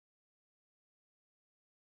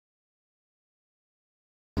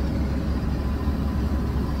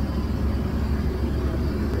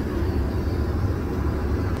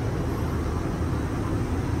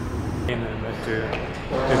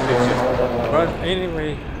But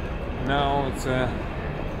anyway, now it's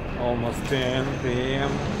almost 10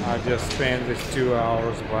 p.m. I just spent these 2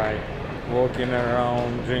 hours by walking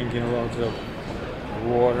around, drinking lots of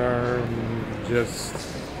water, just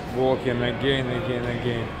walking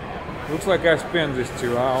again. Looks like I spent these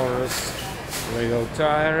 2 hours a little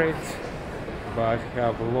tired, but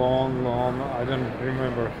have long, I don't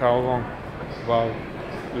remember how long, about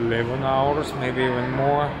 11 hours, maybe even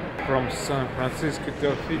more, from San Francisco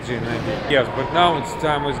to Fiji, maybe. Yes, but now it's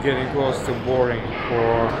time is getting close to boarding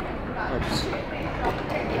for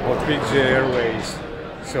Fiji Airways.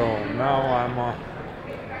 So now I'm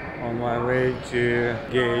on my way to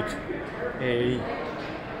gate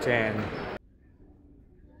A10.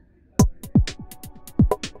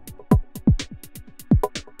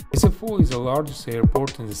 SF4 is the largest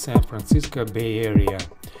airport in the San Francisco Bay Area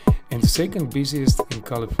and the second busiest in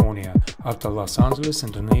California after Los Angeles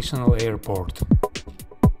International Airport.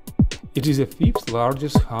 It is the fifth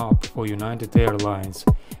largest hub for United Airlines,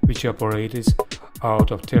 which operates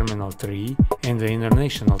out of Terminal 3 and the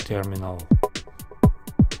International Terminal.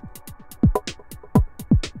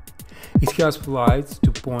 It has flights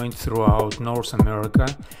to points throughout North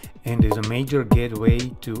America and is a major gateway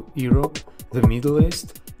to Europe, the Middle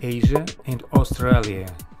East, Asia and Australia.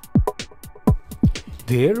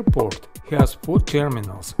 The airport has 4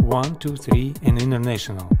 terminals, 1, 2, 3 and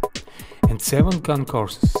international, and 7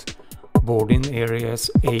 concourses, boarding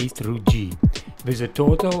areas A through G, with a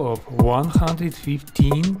total of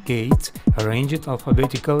 115 gates arranged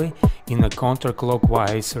alphabetically in a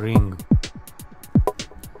counterclockwise ring.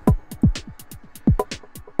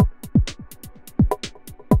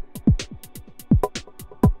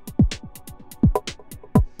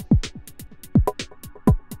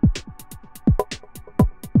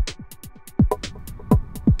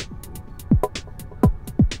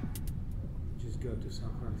 Go to San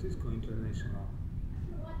Francisco International.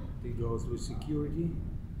 They go through security,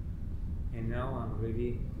 and now I'm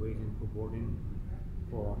ready, waiting for boarding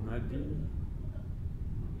for Nadi,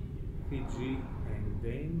 Fiji, and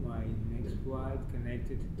then my next flight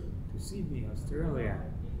connected to Sydney, Australia,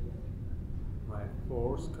 my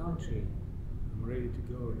 4th country. I'm ready to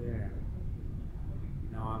go there.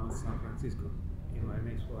 Now I'm in San Francisco, and my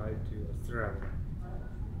next flight to Australia.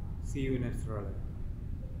 See you in Australia.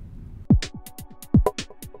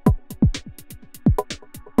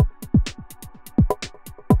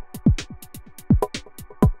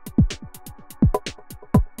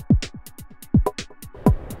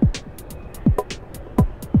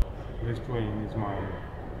 This plane is mine.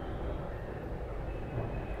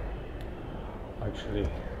 Actually,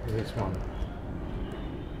 this one.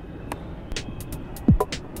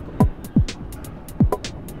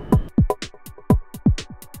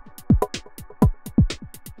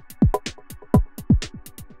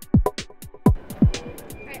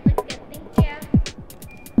 Alright, looks good. Thank you.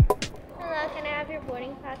 Hello, can I have your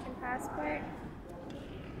boarding pass and passport?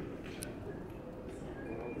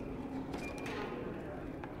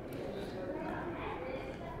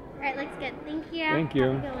 Alright, looks good. Thank you. Thank you.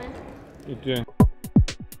 Have a good one. You too.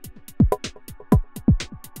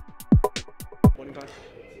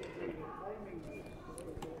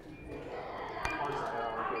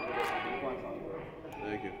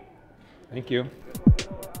 Thank you. Thank you.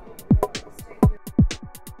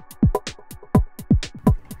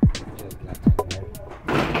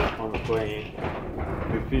 Just on the plane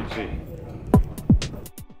to Fiji.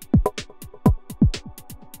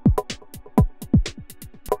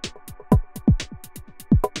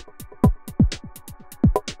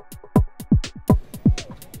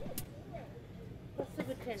 What's the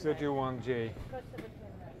return? 31J. What's the return?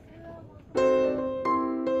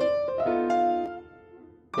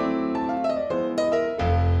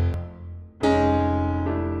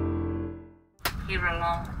 Here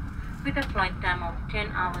along, with a flight time of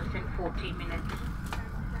 10 hours and 40 minutes.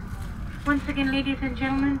 Once again, ladies and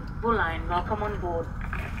gentlemen, Bulla and welcome on board.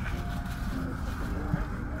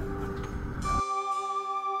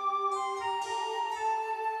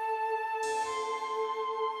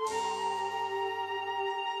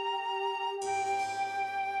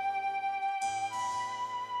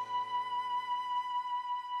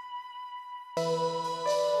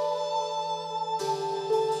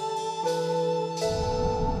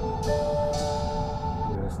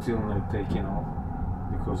 Still not taking off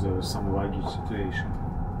because there was some luggage situation.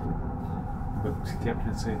 But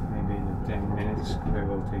captain said maybe in 10 minutes they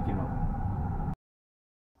will take it off.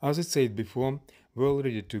 As I said before, we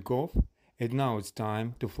already took off, and now it's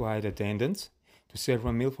time to flight attendants to serve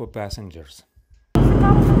a meal for passengers.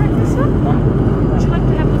 Frittata for breakfast, sir? Would you like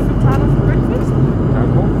to have the frittata for breakfast?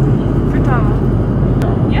 Taco? Frittata.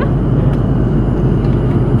 Yeah?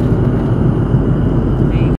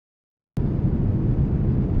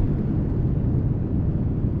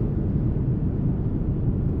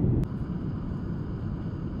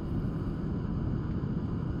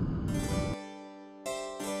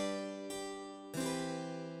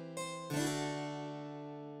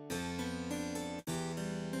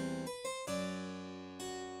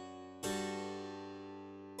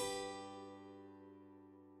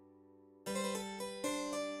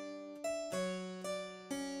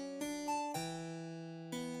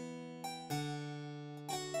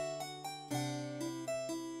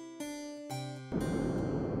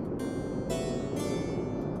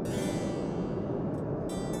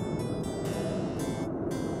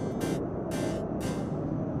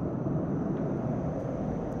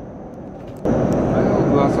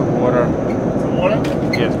 glass of water. Some water?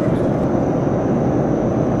 Yes, please.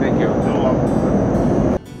 Thank you. You're welcome.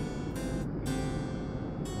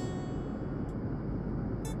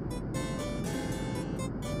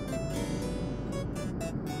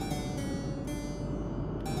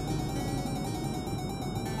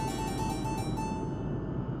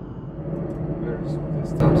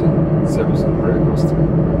 Starting service and breakfast.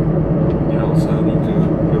 You also need to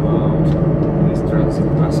fill out these transit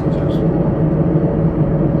passengers form.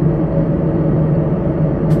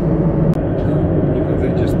 Because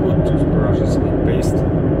they just put toothbrushes and paste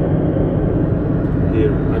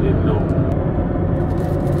here. I didn't know.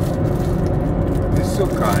 This is so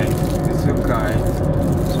kind. This is so kind.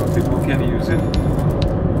 So people can use it.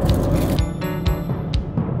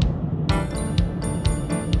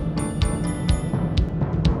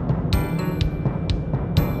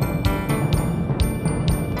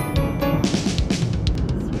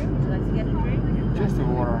 Just the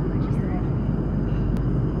water.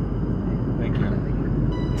 Thank you.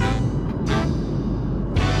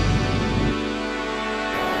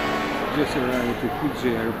 Just arrived at Fiji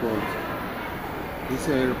airport. This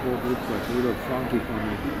airport looks like a little funky for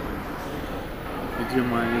me. It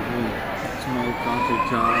reminds me of a small country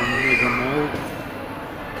town with a mall.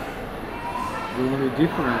 The only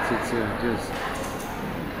difference is just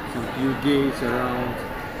some few gates around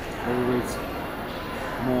all this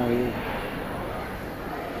mall.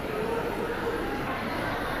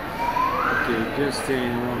 Okay, just stay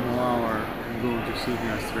in 1 more hour and go to Sydney,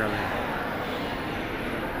 Australia.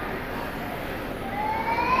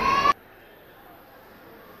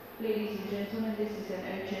 Ladies and gentlemen, this is an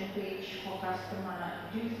urgent page for customer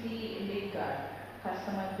Duthi Lidgar.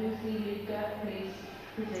 Customer Duthi Lidgar, please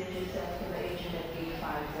present yourself to the agent at gate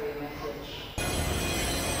 5 for your message.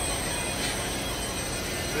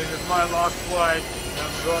 This is my last flight.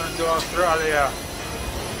 I'm going to Australia.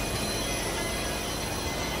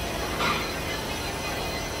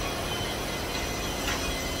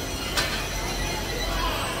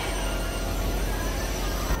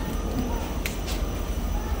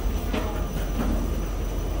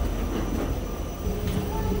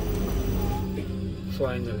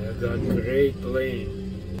 Finally, I got a great plane.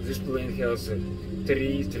 This plane has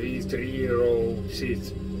 3 row seats,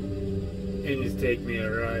 and it takes me a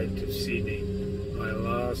ride to Sydney, my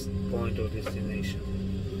last point of destination.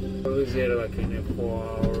 I was there like in 4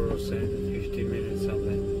 hours and 15 minutes,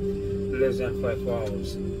 something less than 5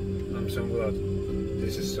 hours. I'm so glad.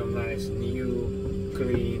 This is so nice, new,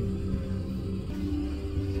 clean.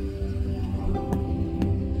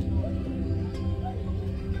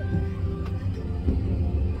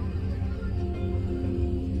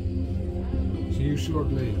 See you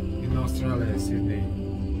shortly in Australia, Sydney,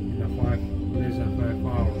 in less than 5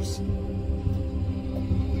 hours.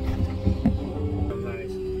 So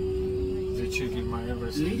nice. They checking my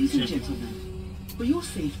everything. Ladies and gentlemen, for your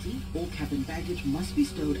safety, all cabin baggage must be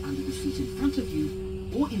stowed under the seat in front of you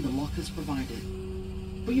or in the lockers provided.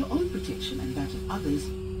 For your own protection and that of others,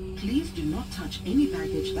 please do not touch any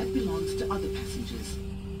baggage that belongs to other passengers.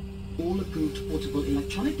 All approved portable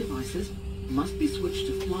electronic devices must be switched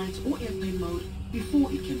to flight or airplane mode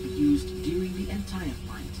before it can be used during the entire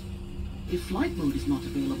flight. If flight mode is not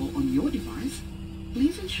available on your device,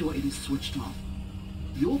 please ensure it is switched off.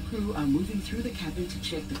 Your crew are moving through the cabin to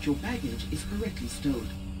check that your baggage is correctly stowed.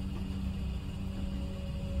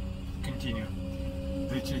 Continue.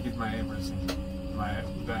 They checked my everything. My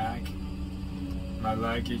bag, my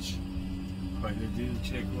luggage, but they didn't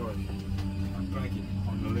check what? My packet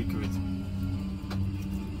on the liquid.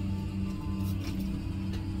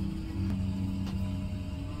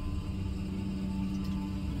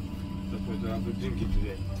 That's what I'll be drinking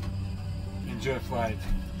today. Enjoy flight.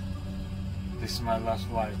 This is my last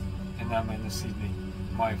flight, and I'm in Sydney,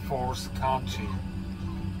 my 4th country,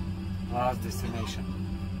 last destination.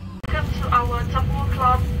 Welcome to our Taboo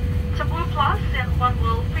Club, Taboo Plus and One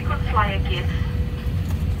World frequent flyer guests.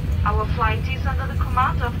 Our flight is under the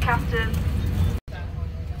command of Captain.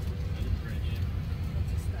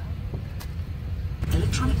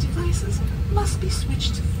 Electronic devices must be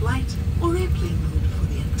switched to flight or airplane mode for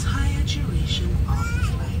the entire duration of the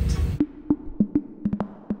flight.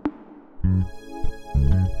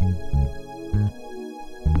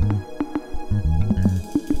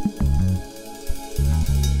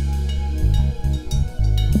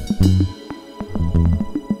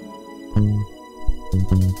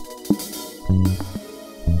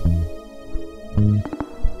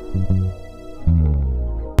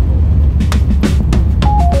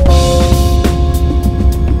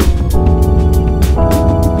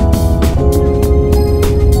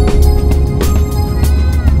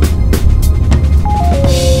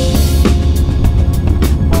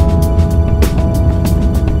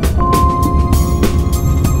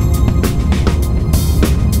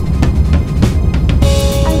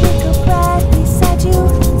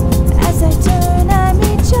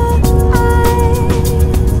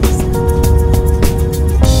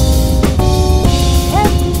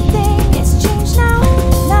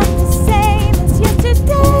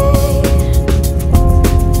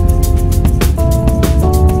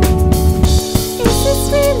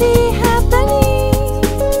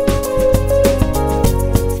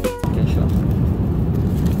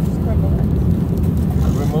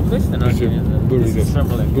 Burrito. This is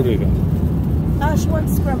scrambled egg. Burrito. She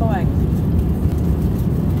wants scrambled egg.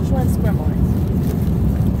 She wants scrambled egg.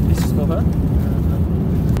 This is for her.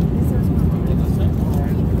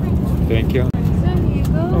 Thank you. So here you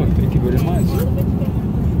go. Oh, thank you very much.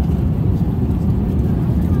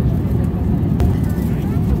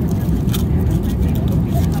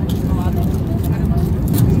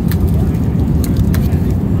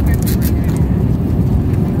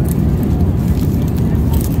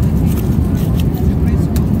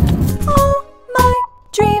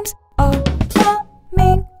 Dreams are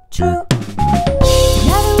coming true.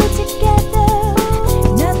 Now that we're together,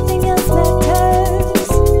 nothing else matters.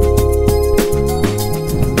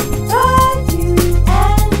 But you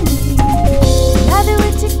and me. Now that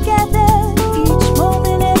we're together, each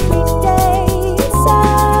moment, every day, it's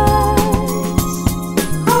us.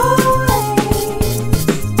 Always.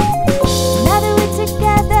 Now that we're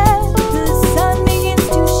together, the sun begins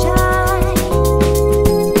to shine.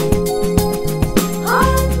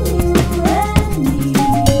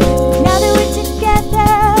 Now that we're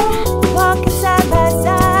together, walking side by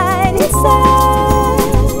side, it's us.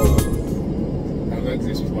 I like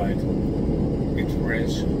this flight. It's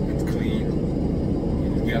fresh, it's clean,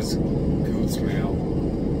 it has good smell.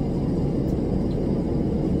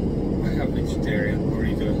 I have vegetarian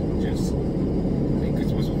burrito, just I think it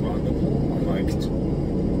was wonderful. I liked.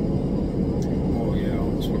 Oh yeah, I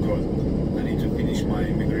almost forgot. I need to finish my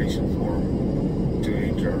immigration form to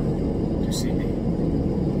enter to Sydney.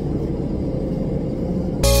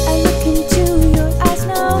 I look into your eyes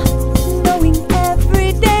now, knowing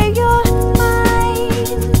every day you're mine.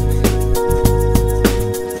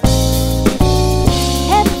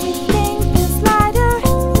 Everything feels lighter,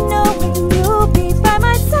 knowing you'll be by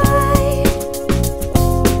my side.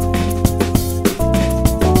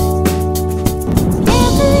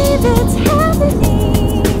 Can't believe it's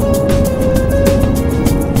happening.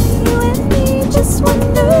 You and me just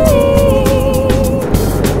wondering.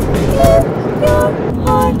 Give your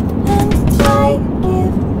heart and I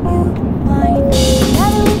give you mine. Now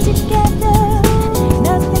that we're together,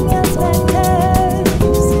 nothing else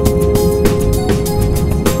matters.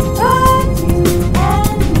 But you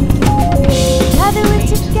and me. Now that we're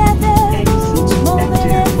together, each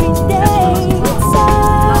moment, every day, it's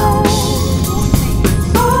us.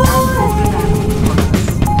 Always.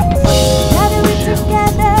 Now that we're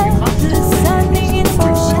together, the sun begins to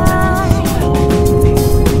shine.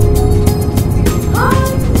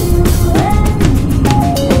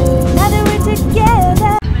 Now that we're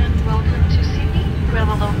together. Welcome to Sydney, where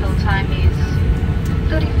the local time is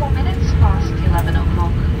 34 minutes past 11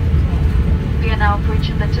 o'clock. We are now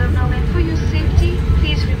approaching the terminal, and for your safety,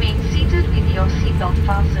 please remain seated with your seatbelt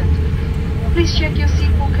fastened. Please check your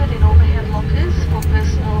seat pocket and overhead lockers for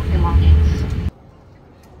personal belongings.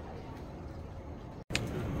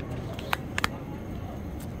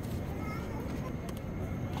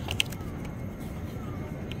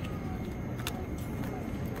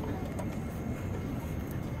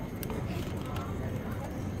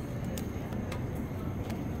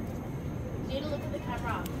 You need to look at the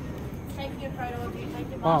camera. Taking a photo of you. Take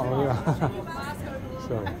your mask Oh off. yeah. Take your mask off.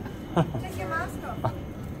 Sorry. Take your mask off.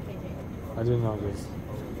 I didn't know this.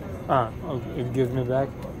 Ah, okay, it gives me back.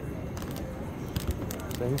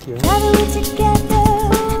 Thank you. Now that we're together,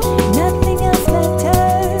 nothing else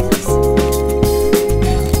matters.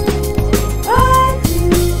 But you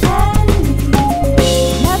and me.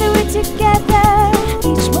 Now that we're together,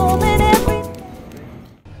 each moment, every.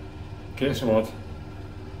 Guess what?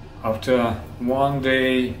 After 1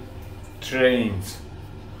 day trains,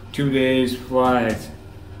 2 days flight,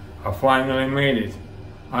 I finally made it.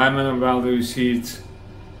 I'm in a Value Suites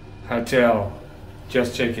hotel.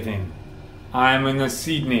 Just check it in. I'm in a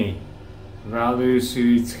Sydney Value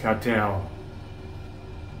Suites hotel.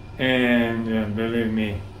 And believe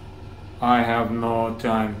me, I have no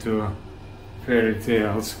time to fairy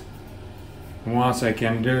tales. Once I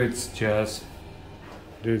can do it, just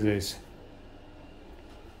do this.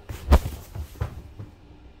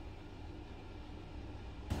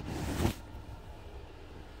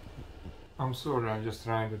 I'm sorry, I'm just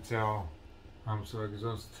trying to tell. I'm so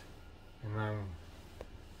exhausted and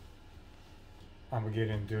I'm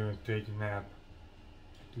getting to take a nap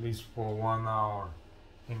at least for 1 hour,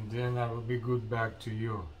 and then I will be good back to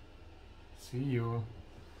you. See you.